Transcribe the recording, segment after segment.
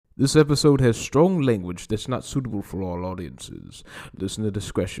This episode has strong language that's not suitable for all audiences. Listener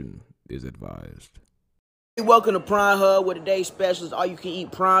discretion is advised. Welcome to Prime Hub, where today's special is all you can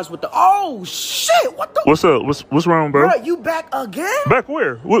eat prawns with the. Oh shit! What the? What's up? What's wrong, bro? Bro, you back again? Back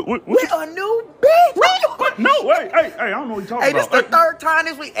where? What With a new bitch? What? No, wait, hey, I don't know what you're talking Hey, about. this the third time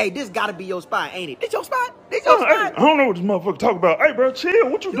this week. Hey, this gotta be your spot, ain't it? This your spot? This your Hey, spot? I don't know what this motherfucker talking about. Hey, bro, chill.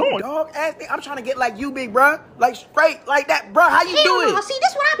 What you doing? Dog ass nigga. I'm trying to get like you, big bro. Like straight, like that, bro. How you doing? See,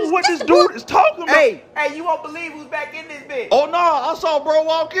 this what I be. What this dude is talking about? Hey, you won't believe who's back in this bitch. Oh no, I saw bro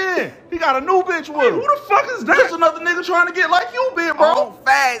walk in. He got a new bitch with Hey, him. who the fuck is that? That's another nigga trying to get like you, big bro. Oh,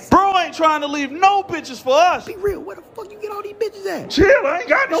 fast. Bro ain't trying to leave no bitches for us. Be real. Where the fuck you get all these bitches at? Chill, I ain't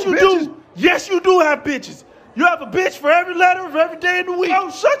got no Yes, you bitches. do. Yes, you do have bitches. You have a bitch for every letter of every day in the week.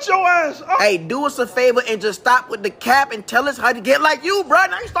 Oh, shut your ass up. Hey, do us a favor and just stop with the cap and tell us how to get like you, bro.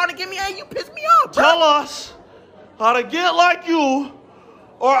 Now you starting to give me, hey, you piss me off, bro. Tell us how to get like you,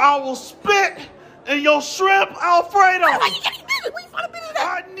 or I will spit in your shrimp Alfredo. Why you get these bitches? Where you find a bitch at?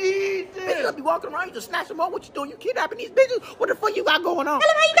 I need Bitches this. that be walking around, you just snatch them up. What you doing? You kidnapping these bitches? What the fuck you got going on? Tell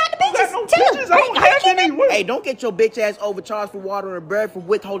him how you got the bitches. no Tell him. bitches. I don't have any. Hey, don't get your bitch ass overcharged for water and bread for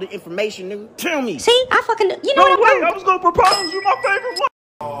withholding information, nigga. Tell me. See, I fucking. You No, know what I'm wait, doing? I was gonna propose. You my favorite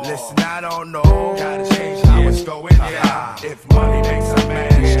one. Listen, I don't know. Gotta change how it's going down. If money makes a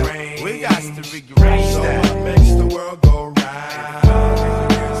man strange, we got to rearrange that. What makes the world go round?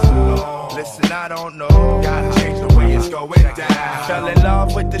 Listen, I don't know. Gotta change the way it's going down. Fell in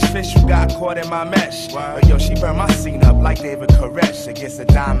love with this fish who got caught in my mesh. But yo, she burned my scene up like David Koresh. I guess a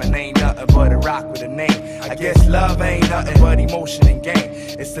diamond ain't nothing but a rock with a name. I guess love ain't nothing but emotion and game.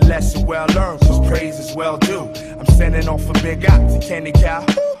 It's a lesson well learned, cause praise is well due. I'm sending off a big out to Candy Cow.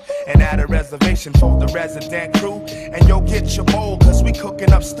 And at a reservation for the resident crew. And yo, get your bowl, cause we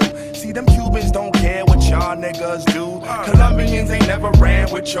cooking up stew. See, them Cubans don't care what y'all niggas do. Colombians ain't never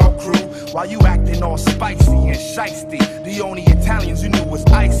ran with your crew. While you acting all spicy and shiesty. The only Italians you knew was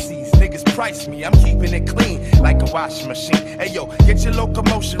ices. Niggas price me, I'm keeping it clean like a washing machine. Hey yo, get your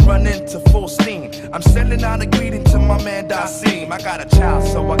locomotion running to full steam. I'm sending out a greeting to my man Dasim. I got a child,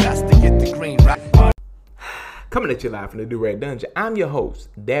 so I got to get the green right. Coming at you live from the Do-Rag Dungeon, I'm your host,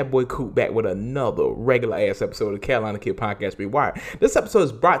 That Boy Coop, back with another regular-ass episode of Carolina Kid Podcast Rewired. This episode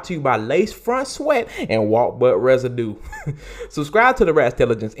is brought to you by Lace Front Sweat and Walk Butt Residue. Subscribe to the Rat's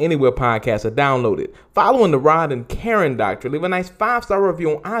Intelligence anywhere podcasts are downloaded. Following the Rod and Karen Doctrine, leave a nice 5-star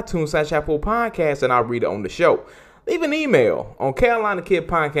review on iTunes/Apple Podcasts, and I'll read it on the show. Leave an email on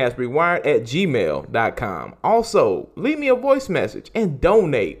carolinakidpodcastrewired@gmail.com. Also, leave me a voice message and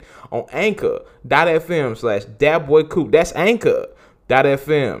donate on anchor.fm/datboycoop. That's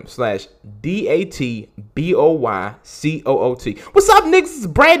anchor.fm/DATBOYCOOT. What's up, niggas? It's a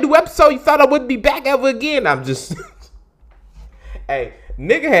brand new episode. You thought I wouldn't be back ever again. I'm just... Hey,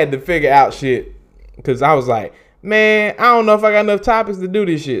 nigga had to figure out shit because I was like, man, I don't know if I got enough topics to do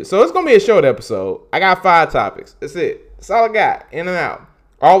this shit. So it's going to be a short episode. I got 5 topics. That's it. That's all I got. In and out.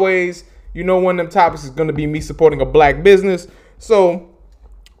 Always, you know, one of them topics is going to be me supporting a black business. So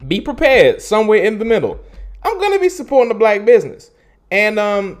be prepared somewhere in the middle. I'm going to be supporting a black business.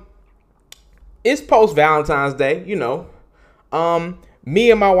 And it's post-Valentine's Day, you know. Me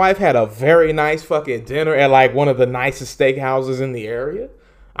and my wife had a very nice fucking dinner at like one of the nicest steakhouses in the area.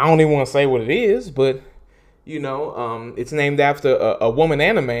 I don't even want to say what it is, but... You know, it's named after a woman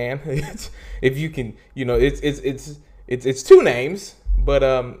and a man. If you can, you know, it's 2 names, but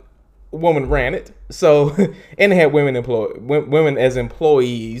a woman ran it. So, and it had women as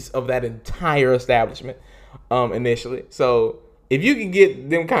employees of that entire establishment initially. So, if you can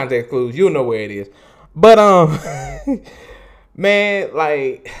get them context clues, you'll know where it is. But man,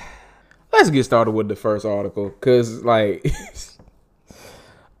 like, let's get started with the first article, cause like,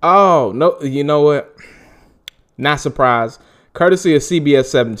 oh no, you know what? Not surprised. Courtesy of CBS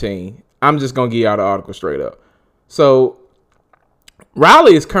 17. I'm just going to give y'all the article straight up. So,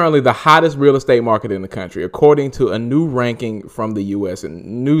 Raleigh is currently the hottest real estate market in the country, according to a new ranking from the U.S.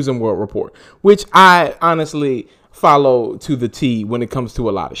 and News and World Report, which I honestly follow to the T when it comes to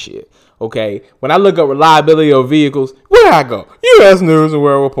a lot of shit. Okay? When I look up reliability of vehicles, where I go? U.S. News and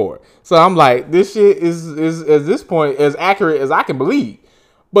World Report. So, I'm like, this shit is at this point as accurate as I can believe.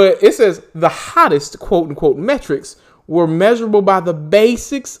 But it says the hottest quote-unquote metrics were measurable by the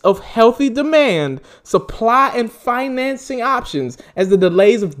basics of healthy demand, supply, and financing options as the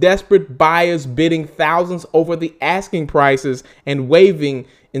delays of desperate buyers bidding thousands over the asking prices and waiving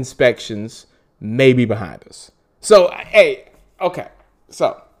inspections may be behind us. So, hey, okay.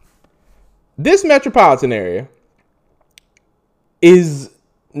 So, this metropolitan area is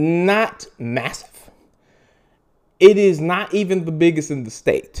not massive. it is not even the biggest in the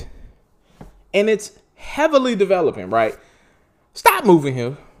state. And it's heavily developing, right? Stop moving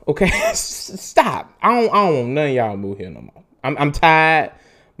here, okay? Stop. I don't want none of y'all move here no more. I'm tired.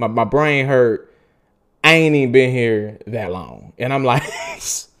 My brain hurt. I ain't even been here that long. And I'm like,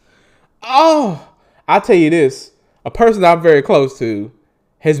 oh, I'll tell you this. A person that I'm very close to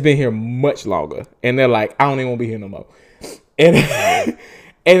has been here much longer. And they're like, I don't even want to be here no more. And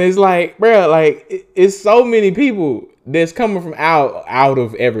and it's like, bro, like, it's so many people that's coming from out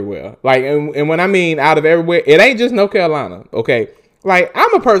of everywhere. Like, and when I mean out of everywhere, it ain't just North Carolina, okay? Like,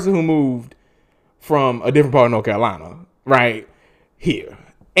 I'm a person who moved from a different part of North Carolina, right here.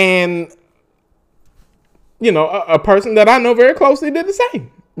 And, you know, a person that I know very closely did the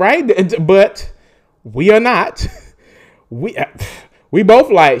same, right? But we are not. We both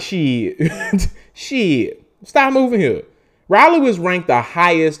like, shit, stop moving here. Raleigh was ranked the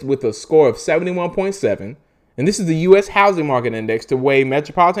highest with a score of 71.7. And this is the U.S. Housing Market Index to weigh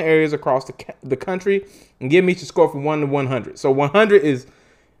metropolitan areas across the country and give each a score from 1 to 100. So 100 is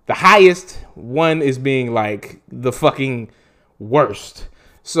the highest. 1 is being like the fucking worst.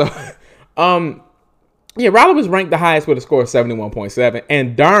 So, yeah, Raleigh was ranked the highest with a score of 71.7.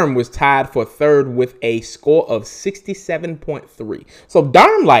 And Durham was tied for third with a score of 67.3. So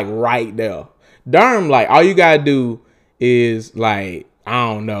Durham, like, right there. Durham, like, all you got to do is, like,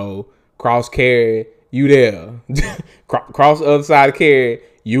 I don't know, cross Cary, you there. Cross the other side of Cary,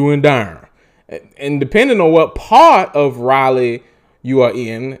 you in Durham. And depending on what part of Raleigh you are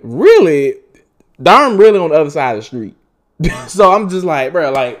in, really, Durham really on the other side of the street. So I'm just like,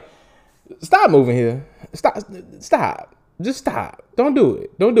 bro, like, stop moving here. Stop. Just stop. Don't do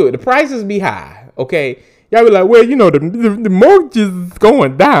it. The prices be high, okay? Y'all be like, well, you know, the mortgage is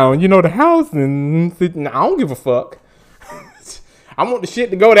going down. You know, the housing. I don't give a fuck. I want the shit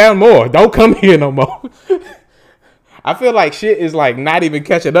to go down more. Don't come here no more. I feel like shit is like not even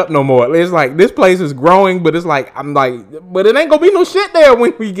catching up no more. It's like this place is growing, but it's like, I'm like, but it ain't gonna be no shit there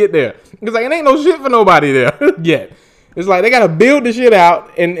when we get there. It's like, it ain't no shit for nobody there yet. It's like, they gotta build the shit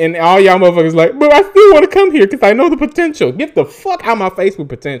out, and all y'all motherfuckers like, but I still want to come here because I know the potential. Get the fuck out of my face with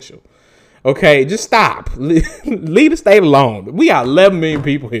potential. Okay, just stop. Leave the state alone. We got 11 million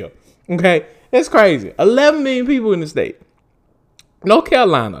people here. Okay, that's crazy. 11 million people in the state. North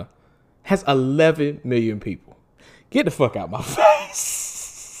Carolina has 11 million people. Get the fuck out my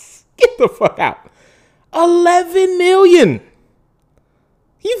face. Get the fuck out. 11 million.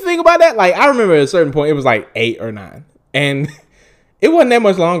 You think about that? Like, I remember at a certain point, it was like 8 or 9. And it wasn't that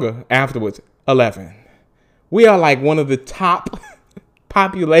much longer afterwards. 11. We are like one of the top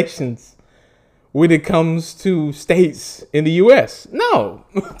populations when it comes to states in the U.S. No.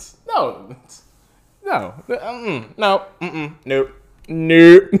 Nope.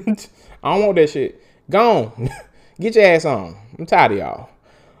 I don't want that shit. Gone. Get your ass on. I'm tired of y'all.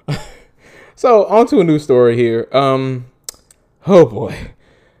 So, on to a new story here. Oh boy.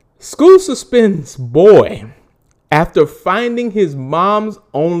 School suspends boy after finding his mom's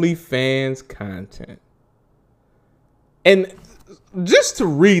OnlyFans content. And just to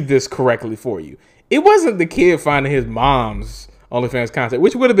read this correctly for you, it wasn't the kid finding his mom's OnlyFans content,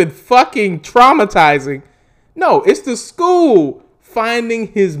 which would have been fucking traumatizing. No, it's the school finding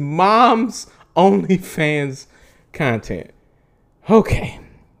his mom's OnlyFans content. Okay,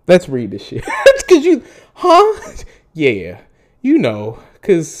 let's read this shit. Cause yeah, you know,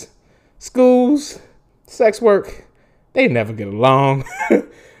 cause schools, sex work, they never get along.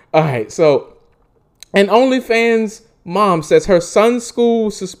 All right, so an OnlyFans mom says her son's school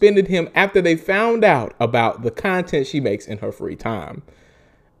suspended him after they found out about the content she makes in her free time.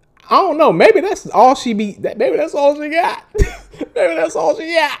 I don't know. Maybe that's all she be. Maybe that's all she got. Maybe that's all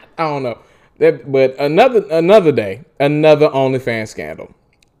she got. I don't know. But another day, another OnlyFans scandal.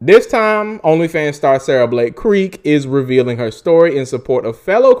 This time, OnlyFans star Sarah Blake Creek is revealing her story in support of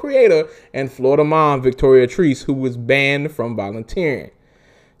fellow creator and Florida mom Victoria Treese, who was banned from volunteering.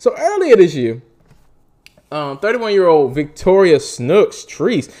 So earlier this year, 31-year-old Victoria Snooks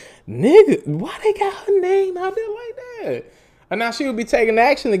Treese, nigga, why they got her name out there like that? And now she will be taking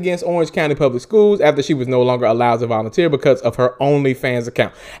action against Orange County Public Schools after she was no longer allowed to volunteer because of her OnlyFans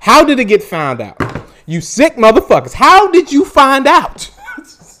account. How did it get found out? You sick motherfuckers. How did you find out?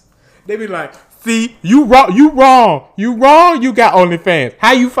 They be like, see, you wrong, you got OnlyFans.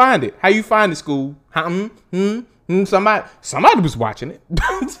 How you find it? How you find it, school? Somebody was watching it.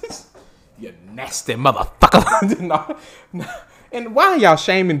 You nasty motherfucker. No. And why are y'all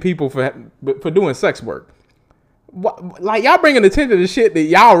shaming people for doing sex work? Like, y'all bringing attention to shit that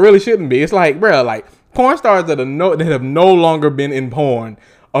y'all really shouldn't be. It's like, bro, like, porn stars that have no longer been in porn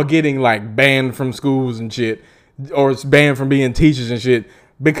are getting like banned from schools and shit or it's banned from being teachers and shit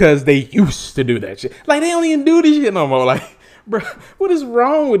because they used to do that shit. Like, they don't even do this shit no more. Like, bro, what is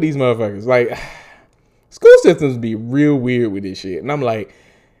wrong with these motherfuckers? Like, school systems be real weird with this shit. And I'm like,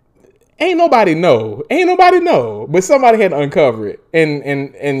 ain't nobody know, but somebody had to uncover it.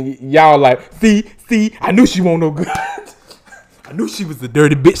 And y'all like, see, I knew she won't no good. I knew she was the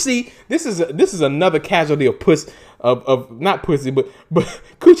dirty bitch. See, this is another casualty of not pussy, but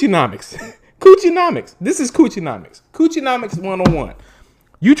Coochienomics. Coochienomics. This is Coochienomics. Coochienomics 101.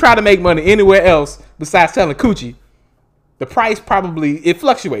 You try to make money anywhere else besides selling coochie, the price it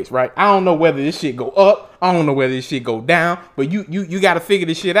fluctuates, right? I don't know whether this shit go up. I don't know whether this shit go down. But you got to figure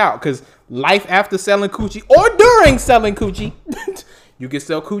this shit out, because life after selling coochie or during selling coochie, you can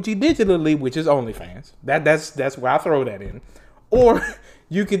sell coochie digitally, which is OnlyFans. That's where I throw that in. Or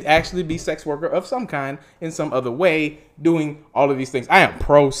you could actually be sex worker of some kind in some other way, doing all of these things. I am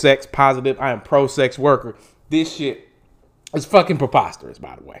pro-sex positive. I am pro-sex worker. This shit is fucking preposterous,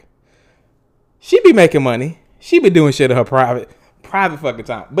 by the way. She be making money. She be doing shit in her private fucking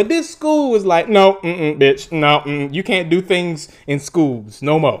time. But this school was like, no, bitch, no, you can't do things in schools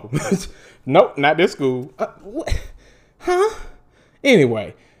no more. Nope, not this school. What? Huh?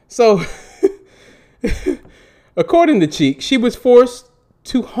 Anyway, so according to Cheek, she was forced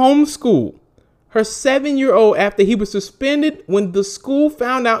to homeschool her 7-year-old after he was suspended when the school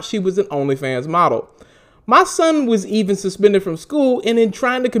found out she was an OnlyFans model. My son was even suspended from school, and in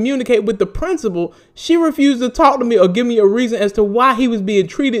trying to communicate with the principal, she refused to talk to me or give me a reason as to why he was being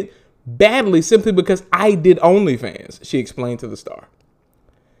treated badly simply because I did OnlyFans, she explained to the Star.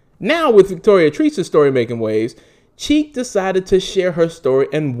 Now, with Victoria Treats' story making waves, Cheek decided to share her story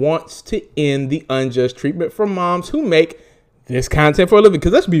and wants to end the unjust treatment for moms who make this content for a living.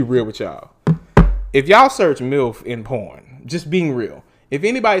 Because let's be real with y'all. If y'all search MILF in porn, just being real, if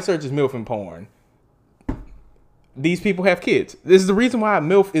anybody searches MILF in porn, these people have kids. This is the reason why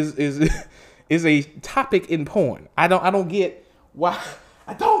MILF is a topic in porn. I don't get why.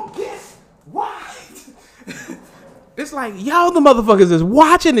 I don't get why. It's like, y'all the motherfuckers is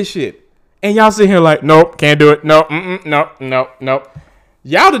watching this shit, and y'all sitting here like, nope, can't do it. Nope, nope.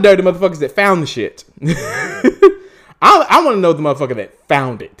 Y'all the dirty motherfuckers that found the shit. I want to know the motherfucker that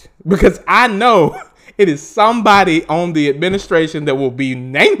found it, because I know it is somebody on the administration that will be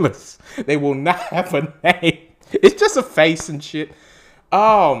nameless. They will not have a name. It's just a face and shit.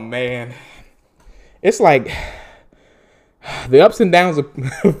 Oh, man. It's like the ups and downs of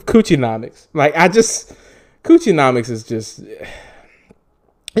Coochienomics. Like, Coochienomics is just,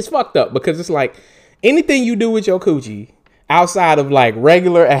 it's fucked up, because it's like anything you do with your coochie outside of like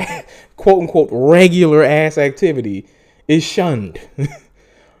regular, quote unquote, regular ass activity is shunned.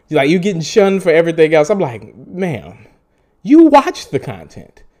 Like, you getting shunned for everything else. I'm like, ma'am, you watch the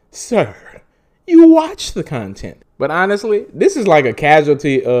content, sir. You watch the content. But honestly, this is like a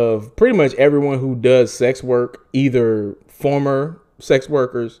casualty of pretty much everyone who does sex work, either former sex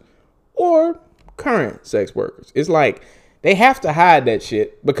workers or current sex workers. It's like they have to hide that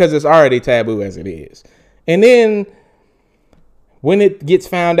shit because it's already taboo as it is. And then when it gets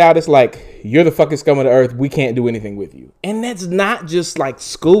found out, it's like, you're the fucking scum of the earth. We can't do anything with you. And that's not just like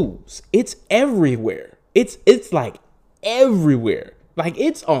schools. It's everywhere. It's like everywhere. Like,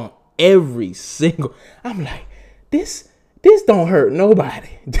 it's on every single. I'm like, this don't hurt nobody.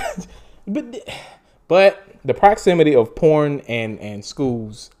 but the proximity of porn and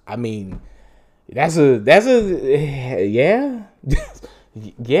schools, I mean, that's a yeah.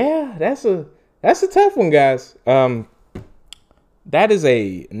 Yeah, that's a tough one, guys. That is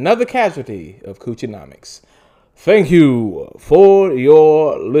another casualty of Coochienomics. Thank you for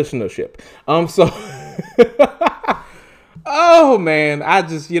your listenership. So oh man,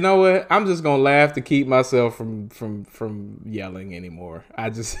 you know what? I'm just gonna laugh to keep myself from yelling anymore.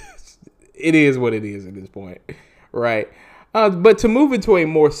 It is what it is at this point, right? But to move into a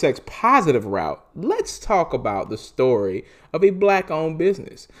more sex positive route, let's talk about the story of a black-owned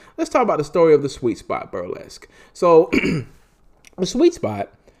business. Let's talk about the story of the Sweet Spot Burlesque. So, the Sweet Spot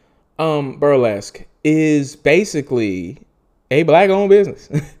Burlesque is basically a black-owned business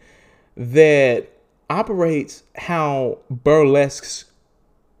that operates how burlesques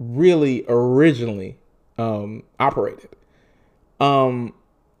really originally operated.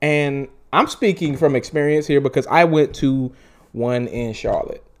 And I'm speaking from experience here because I went to one in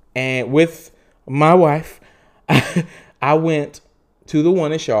Charlotte, and with my wife, I went to the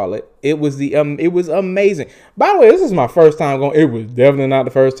one in Charlotte. It was amazing. By the way, this is my first time going. It was definitely not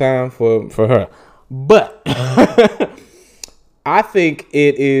the first time for her, but I think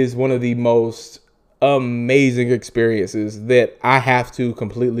it is one of the most amazing experiences that I have to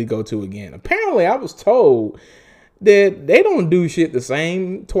completely go to again. Apparently, I was told that they don't do shit the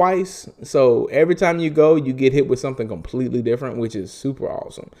same twice. So every time you go, you get hit with something completely different, which is super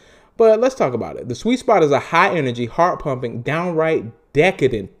awesome. But let's talk about it. The Sweet Spot is a high energy, heart pumping, downright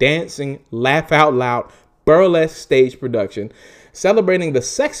decadent, dancing, laugh out loud, burlesque stage production celebrating the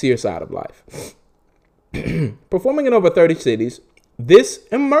sexier side of life. Performing in over 30 cities, this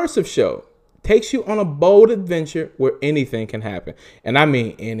immersive show takes you on a bold adventure where anything can happen. And I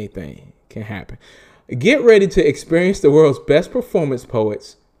mean anything can happen. Get ready to experience the world's best performance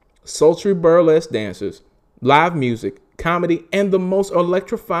poets, sultry burlesque dancers, live music, comedy, and the most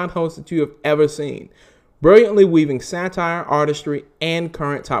electrifying hosts that you have ever seen. Brilliantly weaving satire, artistry, and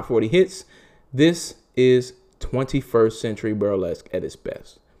current top 40 hits, this is 21st century burlesque at its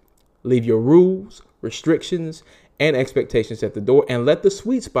best. Leave your rules, restrictions, and expectations at the door and let the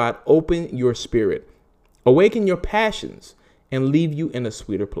Sweet Spot open your spirit, awaken your passions, and leave you in a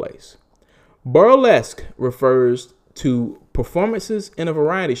sweeter place. Burlesque refers to performances in a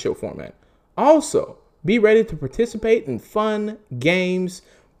variety show format. Also, be ready to participate in fun, games,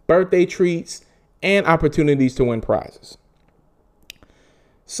 birthday treats, and opportunities to win prizes.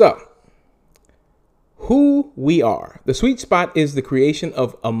 So, who we are. The Sweet Spot is the creation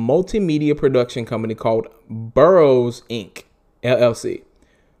of a multimedia production company called Burroughs Inc., LLC.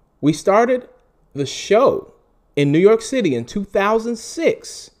 We started the show in New York City in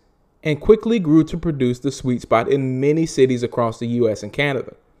 2006 and quickly grew to produce the Sweet Spot in many cities across the US and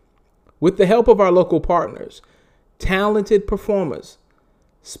Canada. With the help of our local partners, talented performers,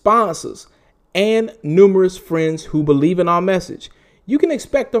 sponsors, and numerous friends who believe in our message, you can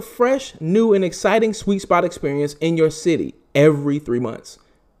expect a fresh, new, and exciting Sweet Spot experience in your city every 3 months.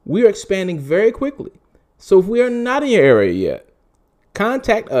 We are expanding very quickly, so if we are not in your area yet,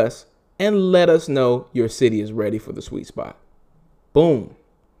 contact us and let us know your city is ready for the Sweet Spot. Boom.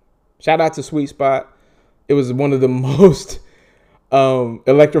 Shout out to Sweet Spot. It was one of the most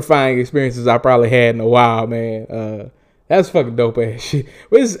electrifying experiences I probably had in a while, man. That's fucking dope ass shit.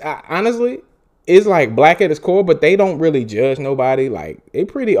 Honestly, it's like black at its core, but they don't really judge nobody. Like, they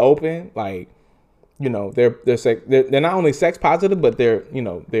pretty open. Like, you know, they're not only sex positive, but they're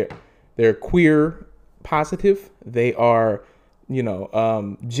queer positive. They are,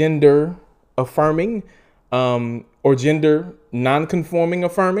 gender affirming, or gender non-conforming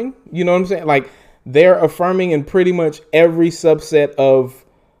affirming. You know what I'm saying? Like, they're affirming in pretty much every subset of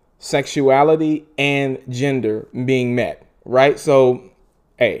sexuality and gender being met, right? So,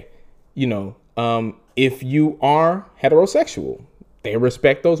 hey, if you are heterosexual, they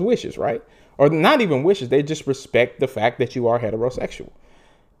respect those wishes, right? Or not even wishes, they just respect the fact that you are heterosexual.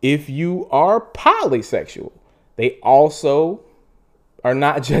 If you are polysexual, they also are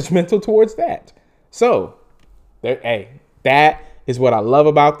not judgmental towards that. So, that is what I love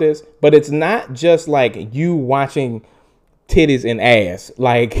about this. But it's not just like you watching titties and ass.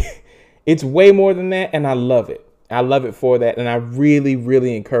 Like, it's way more than that, and I love it. I love it for that, and I really,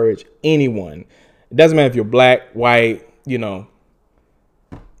 really encourage anyone. It doesn't matter if you're black, white,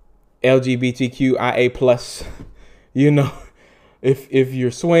 LGBTQIA+, if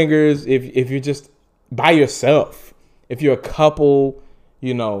you're swingers, if you're just by yourself, if you're a couple,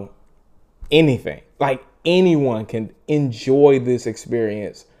 anything. Like, anyone can enjoy this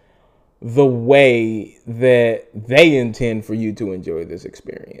experience the way that they intend for you to enjoy this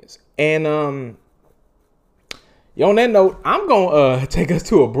experience. And on that note, I'm gonna take us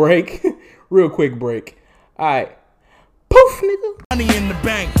to a break. Real quick break. All right. Poof, nigga. Money in the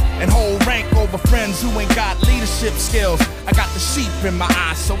bank and whole rank over friends who ain't got leadership skills. I got the sheep in my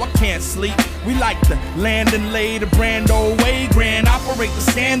eyes, so I can't sleep. We like to land and lay the brand old way. Grand operate the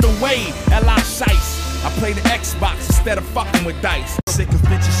scandal way. L.I. Shice. I play the Xbox instead of fucking with dice. Sick of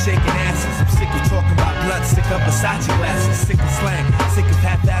bitches shaking asses. I'm sick of talking about blood. Sick of Versace glasses. Sick of slang. Sick of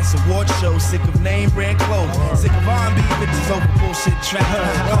half-ass award shows. Sick of name brand clothes. Sick of R&B bitches over bullshit trap.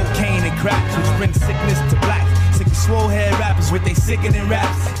 Cocaine and crack, which brings sickness to black. Sick of swole head rappers with they sickening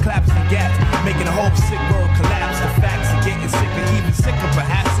raps, claps and gaps, making the whole sick world collapse. The facts are getting sicker, even sicker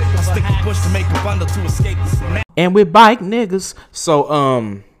perhaps. I stick a bush to make a bundle to escape this. And we bike niggas. So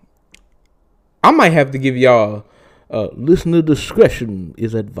I might have to give y'all listener discretion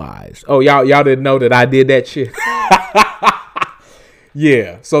is advised. Oh, y'all didn't know that I did that shit.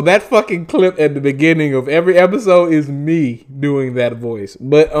 Yeah. So that fucking clip at the beginning of every episode is me doing that voice.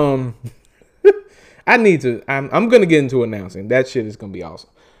 But I'm gonna get into announcing. That shit is gonna be awesome.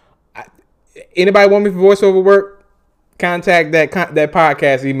 Anybody want me for voiceover work? Contact that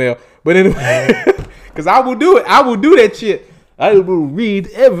podcast email. But anyway, because I will do it. I will do that shit. I will read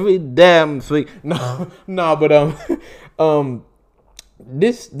every damn thing. No, but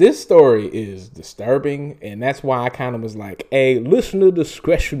this story is disturbing, and that's why I kind of was like, "Hey, listener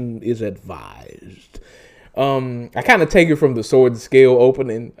discretion is advised." I kind of take it from the Sword and Scale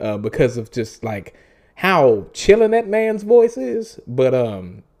opening because of just like how chilling that man's voice is. But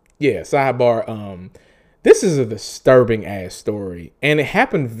yeah, sidebar. This is a disturbing ass story, and it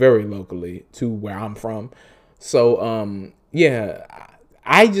happened very locally to where I'm from. So yeah,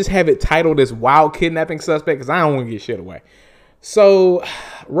 I just have it titled as "Wild Kidnapping Suspect" because I don't want to get shit away. So,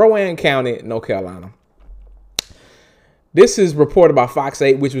 Rowan County, North Carolina. This is reported by Fox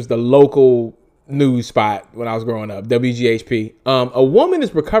 8, which was the local news spot when I was growing up, WGHP. A woman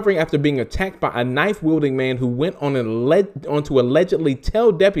is recovering after being attacked by a knife-wielding man who went on to allegedly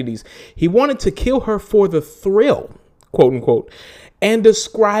tell deputies he wanted to kill her for the thrill, quote unquote, and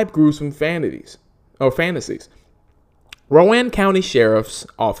describe gruesome fantasies. Rowan County Sheriff's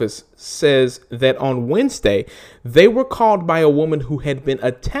Office says that on Wednesday, they were called by a woman who had been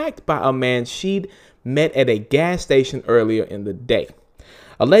attacked by a man she'd met at a gas station earlier in the day.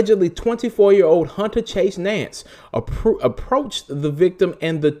 Allegedly, 24-year-old Hunter Chase Nance approached the victim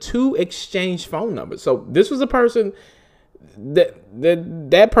and the two exchanged phone numbers. So this was a person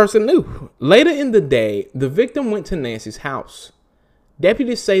that person knew. Later in the day, the victim went to Nancy's house.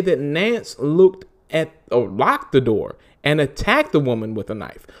 Deputies say that Nance locked the door and attacked the woman with a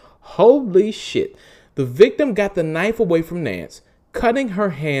knife. Holy shit. The victim got the knife away from Nance, cutting her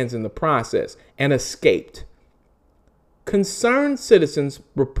hands in the process, and escaped. Concerned citizens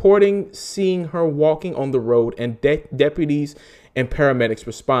reporting seeing her walking on the road, and deputies and paramedics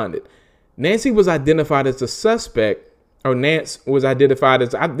responded. Nancy was identified as the suspect, or Nance was identified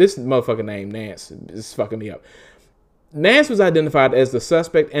as, this motherfucking name, Nance, is fucking me up. Nance was identified as the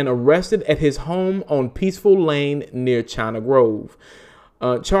suspect and arrested at his home on Peaceful Lane near China Grove,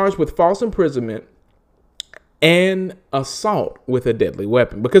 charged with false imprisonment and assault with a deadly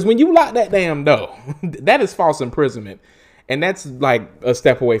weapon. Because when you lock that damn door, that is false imprisonment, and that's like a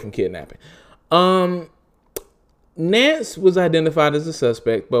step away from kidnapping. Nance was identified as the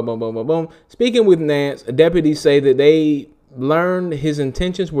suspect. Boom, boom, boom, boom, boom. Speaking with Nance, deputies say that they learned his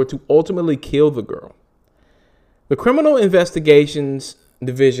intentions were to ultimately kill the girl. The Criminal Investigations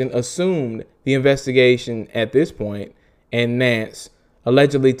Division assumed the investigation at this point, and Nance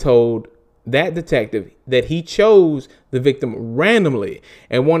allegedly told that detective that he chose the victim randomly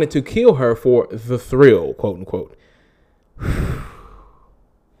and wanted to kill her for the thrill, quote unquote.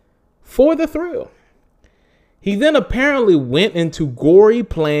 For the thrill. He then apparently went into gory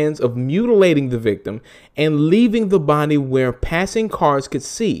plans of mutilating the victim and leaving the body where passing cars could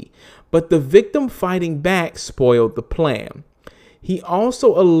see. But the victim fighting back spoiled the plan. He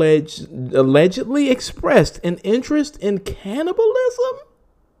also allegedly expressed an interest in cannibalism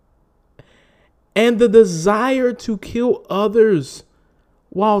and the desire to kill others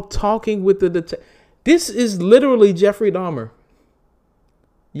while talking with the detective. This is literally Jeffrey Dahmer.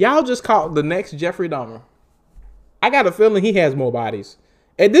 Y'all just caught the next Jeffrey Dahmer. I got a feeling he has more bodies.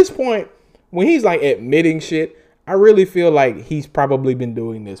 At this point, when he's like admitting shit, I really feel like he's probably been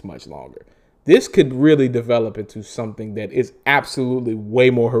doing this much longer. This could really develop into something that is absolutely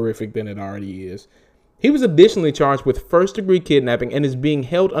way more horrific than it already is. He was additionally charged with first-degree kidnapping and is being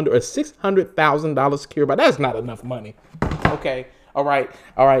held under a $600,000 security bond. That's not enough money. Okay, all right.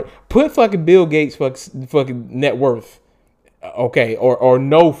 Put fucking Bill Gates' fucking net worth, okay, or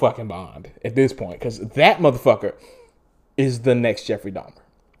no fucking bond at this point, because that motherfucker is the next Jeffrey Dahmer.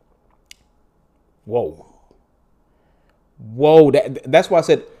 Whoa, that's why I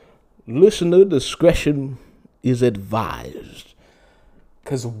said listener discretion is advised.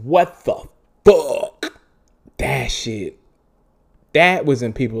 Because what the fuck? That shit. That was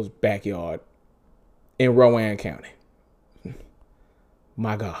in people's backyard in Rowan County.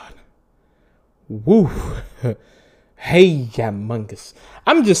 My God. Woo. Hey, humongous.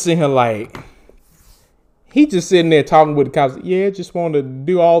 I'm just sitting here like, he just sitting there talking with the cops. Yeah, just want to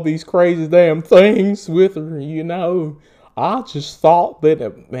do all these crazy damn things with her, you know. I just thought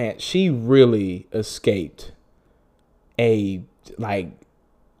that, man, she really escaped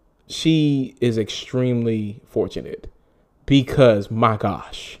she is extremely fortunate because, my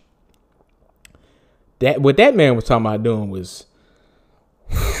gosh, what that man was talking about doing was,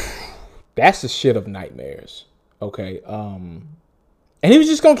 that's the shit of nightmares. Okay. And he was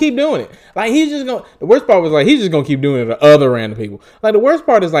just going to keep doing it. Like, the worst part was like, he's just going to keep doing it to other random people. Like, the worst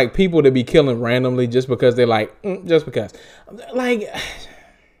part is like people that be killing randomly just because they're like, just because. Like,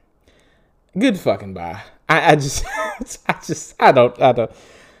 good fucking bye. I don't.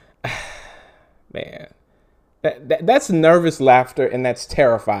 Man. That's nervous laughter, and that's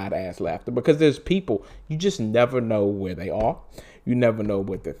terrified ass laughter, because there's people, you just never know where they are. You never know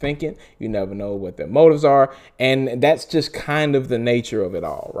what they're thinking. You never know what their motives are. And that's just kind of the nature of it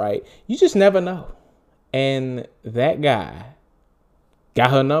all, right? You just never know. And that guy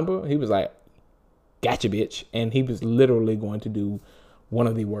got her number. He was like, gotcha, bitch. And he was literally going to do one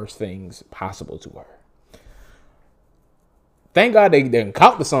of the worst things possible to her. Thank God they didn't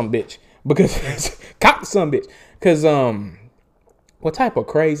caught the some bitch. Because caught the some bitch. Because what type of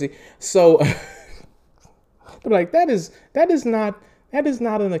crazy? So they're like, that is not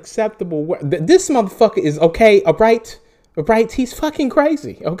an acceptable way. This motherfucker is okay, all right? He's fucking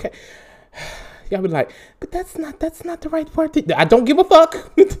crazy. Okay. Y'all be like, but that's not the right word. I don't give a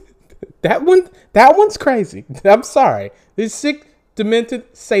fuck. That one's crazy. I'm sorry. This sick,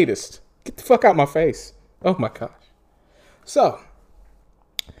 demented sadist. Get the fuck out my face. Oh my gosh. So,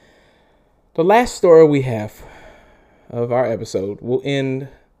 the last story we have of our episode will end,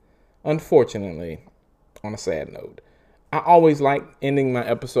 unfortunately, on a sad note. I always like ending my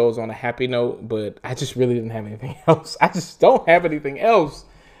episodes on a happy note, but I just really didn't have anything else. I just don't have anything else.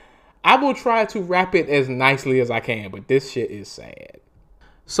 I will try to wrap it as nicely as I can, but this shit is sad.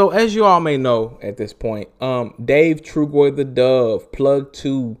 So as you all may know at this point, Dave Trugoy the Dove, plug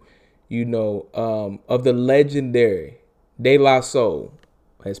 2, of the legendary De La Soul,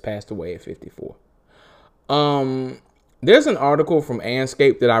 has passed away at 54. There's an article from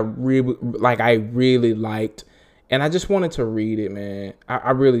Anscape that I really liked, and I just wanted to read it, man.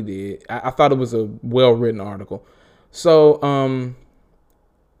 I really did. I thought it was a well-written article. So,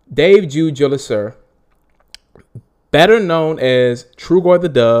 Dave Jude Jolicer, better known as Trugoy the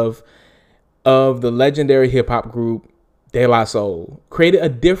Dove of the legendary hip-hop group De La Soul, created a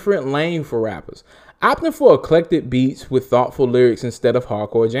different lane for rappers, opting for eclectic beats with thoughtful lyrics instead of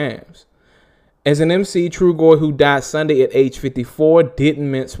hardcore jams. As an MC, Trugoy, who died Sunday at age 54,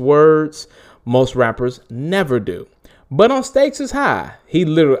 didn't mince words. Most rappers never do. But on Stakes is High, he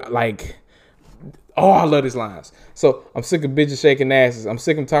literally, I love his lines. So, I'm sick of bitches shaking asses. I'm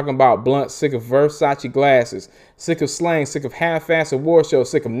sick of talking about blunts, sick of Versace glasses, sick of slang, sick of half-ass award shows,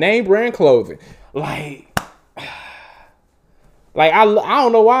 sick of name brand clothing. I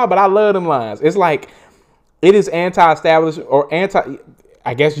don't know why, but I love them lines. It's like, it is anti-establishment or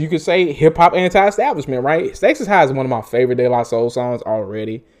I guess you could say hip-hop anti-establishment, right? Stakes is High is one of my favorite De La Soul songs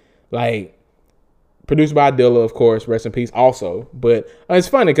already. Produced by Dilla, of course, rest in peace also. But it's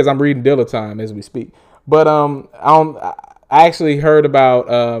funny because I'm reading Dilla time as we speak. But I actually heard about,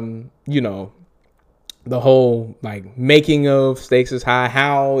 the whole, making of Stakes is High,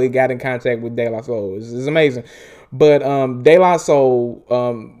 how it got in contact with De La Soul. It's amazing. But De La Soul,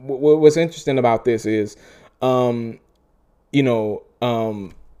 what's interesting about this is, I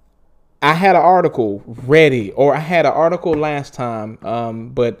had an article ready, or I had an article last time,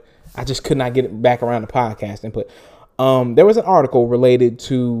 but I just could not get it back around the podcast and put. There was an article related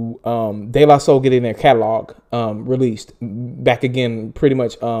to De La Soul getting their catalog released back again, pretty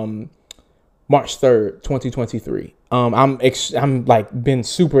much March 3rd, 2023. I'm been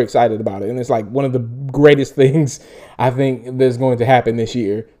super excited about it, and it's one of the greatest things I think that's going to happen this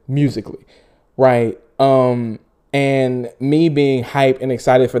year musically, right? And me being hyped and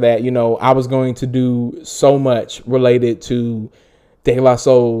excited for that, I was going to do so much related to De La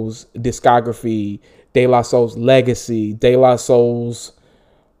Soul's discography, De La Soul's legacy, De La Soul's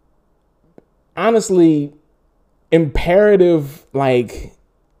honestly imperative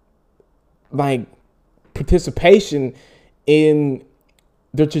participation in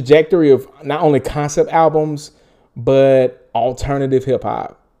the trajectory of not only concept albums but alternative hip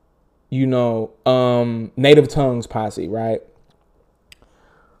hop. Native Tongues Posse, right?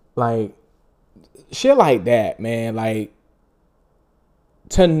 Shit like that, man.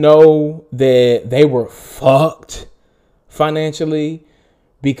 To know that they were fucked financially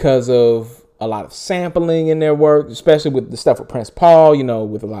because of a lot of sampling in their work, especially with the stuff with Prince Paul,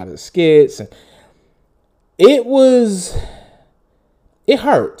 with a lot of the skits. And it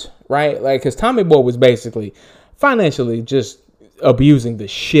hurt, right? Because Tommy Boy was basically financially just abusing the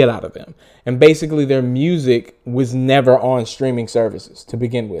shit out of them. And basically their music was never on streaming services to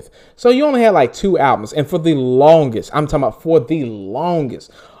begin with. So you only had 2 albums. And for the longest,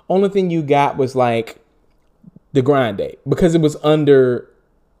 only thing you got was the Grind Date, because it was under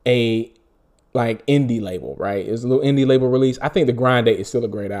a indie label, right? It was a little indie label release. I think the Grind Date is still a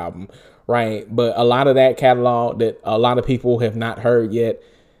great album, right? But a lot of that catalog that a lot of people have not heard yet,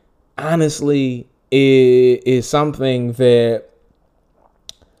 honestly, is something that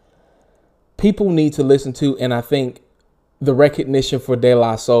people need to listen to, and I think the recognition for De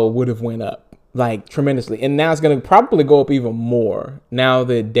La Soul would have went up tremendously, and now it's going to probably go up even more now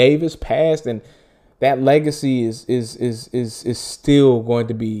that Dave is passed, and that legacy is still going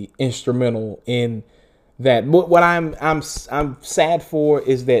to be instrumental in that. What I'm sad for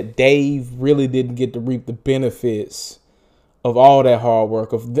is that Dave really didn't get to reap the benefits of all that hard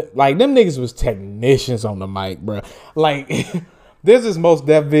work. Like, them niggas was technicians on the mic, bro. Like, this is Most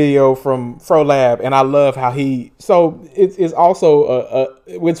Def video from Fro Lab, and I love how it's also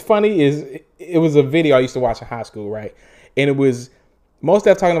what's funny is it was a video I used to watch in high school, right? And it was Most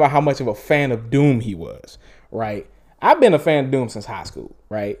Def talking about how much of a fan of Doom he was, right? I've been a fan of Doom since high school,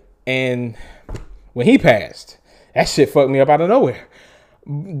 right? And when he passed, that shit fucked me up out of nowhere.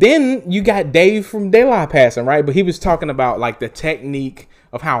 Then you got Dave from De La passing, right? But he was talking about like the technique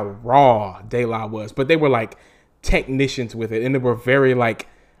of how raw De La was, but they were like technicians with it, and they were very like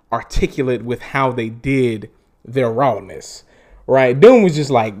articulate with how they did their rawness, right? Doom was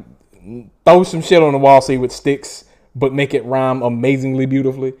just like throw some shit on the wall, see what sticks, but make it rhyme amazingly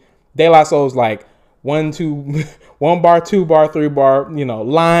beautifully. De La Soul's like 1 bar, 2 bar, 3 bar,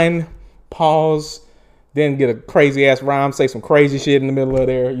 line, pause, then get a crazy ass rhyme, say some crazy shit in the middle of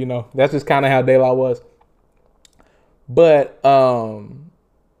there, That's just kind of how De La was. But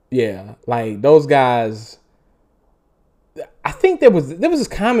yeah, like those guys, I think there was this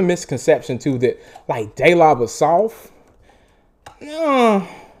common misconception too that like De La was soft. No,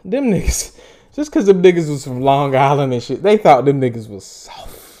 them niggas, just because them niggas was from Long Island and shit, they thought them niggas was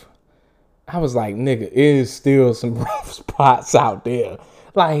soft. I was like, nigga, it is still some rough spots out there.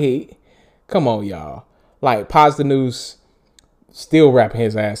 Like, come on, y'all. Like, Positive News still rapping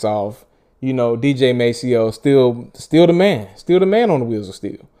his ass off. DJ Maceo still the man. Still the man on the wheels of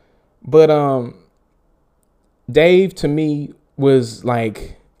steel. But Dave, to me, was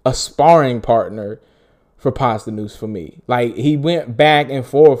like a sparring partner for Positive News for me. Like, he went back and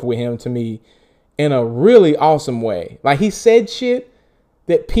forth with him to me in a really awesome way. Like, he said shit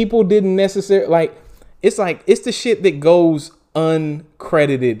that people didn't necessarily like. It's the shit that goes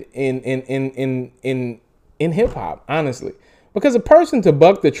uncredited in hip hop, honestly, because a person to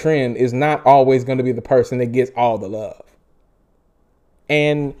buck the trend is not always going to be the person that gets all the love.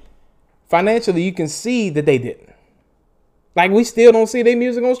 And financially, you can see that they didn't. Like, we still don't see their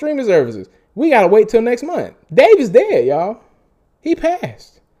music on streaming services. We got to wait till next month. Dave is dead, y'all. He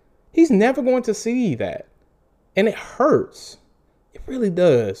passed. He's never going to see that. And it hurts. It really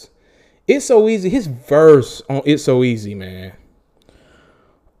does. It's So Easy. His verse on It's So Easy, man.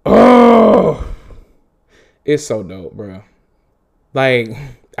 Oh, it's so dope, bro. Like,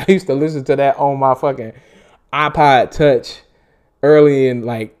 I used to listen to that on my fucking iPod Touch early in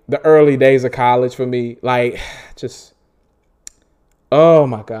like the early days of college for me. Like, just, oh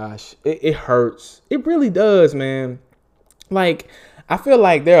my gosh, it hurts. It really does, man. Like, I feel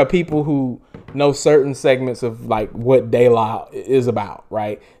like there are people who know certain segments of like what De La is about,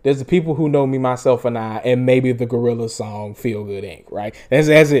 right? There's the people who know Me, Myself, and I, and maybe the Gorilla song Feel Good Inc., right? That's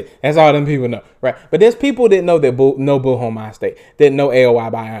it. That's all them people know, right? But there's people that know that know Bull Home My State, that know AOI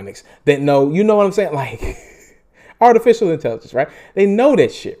Bionics, that know, you know what I'm saying? Like, artificial intelligence, right? They know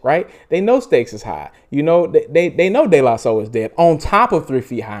that shit, right? They know Stakes is High. They know De La Soul is Dead on top of 3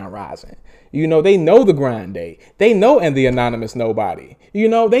 Feet High and Rising. They know The Grind Day. They know And the Anonymous Nobody.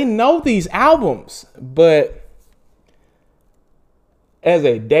 They know these albums. But as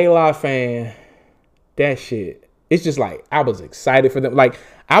a De La fan, that shit, it's just like, I was excited for them. Like,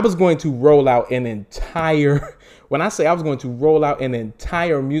 I was going to roll out an entire, when I say I was going to roll out an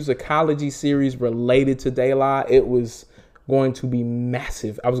entire musicology series related to De La, it was going to be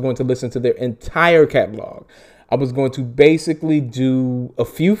massive. I was going to listen to their entire catalog. I was going to basically do a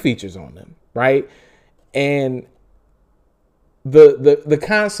few features on them, right? And the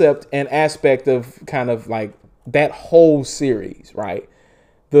concept and aspect of kind of like that whole series, right?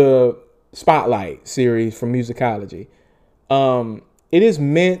 The Spotlight series from Musicology. It is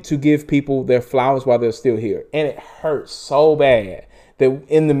meant to give people their flowers while they're still here. And it hurts so bad that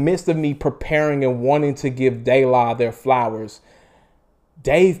in the midst of me preparing and wanting to give De La their flowers,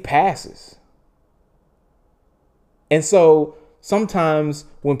 Dave passes. And so sometimes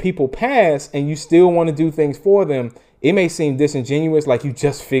when people pass and you still want to do things for them, it may seem disingenuous, like you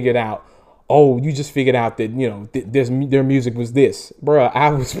just figured out, that, their music was this. Bruh,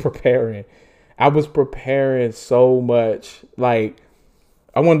 I was preparing so much. Like,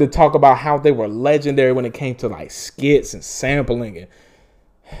 I wanted to talk about how they were legendary when it came to like skits and sampling.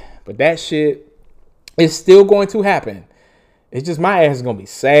 But that shit is still going to happen. It's just my ass is going to be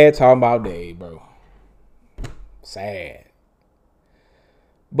sad talking about Dave, bro. Sad.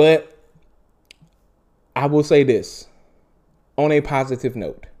 But I will say this on a positive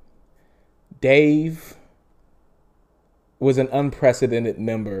note. Dave was an unprecedented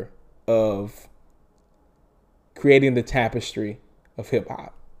member of creating the tapestry of hip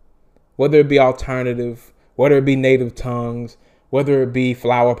hop. Whether it be alternative, whether it be native tongues, whether it be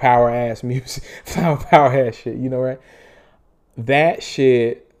flower power ass music, flower power ass shit, you know, right? That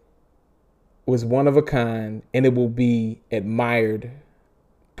shit was one of a kind, and it will be admired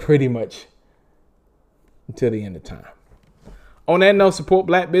pretty much until the end of time. On that note, support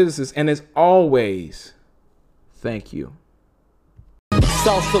black businesses, and as always, thank you.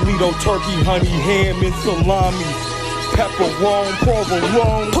 Sausalito, turkey, honey, ham, and salami, pepperoni,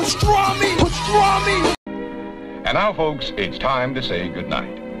 provolone, pastrami. And now, folks, it's time to say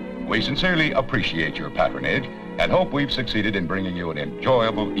goodnight. We sincerely appreciate your patronage and hope we've succeeded in bringing you an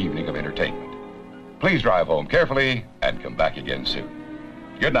enjoyable evening of entertainment. Please drive home carefully and come back again soon.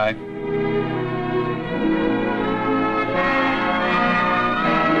 Good night.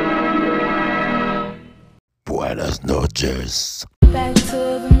 Buenas noches. Back to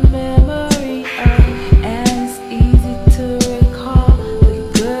the memory of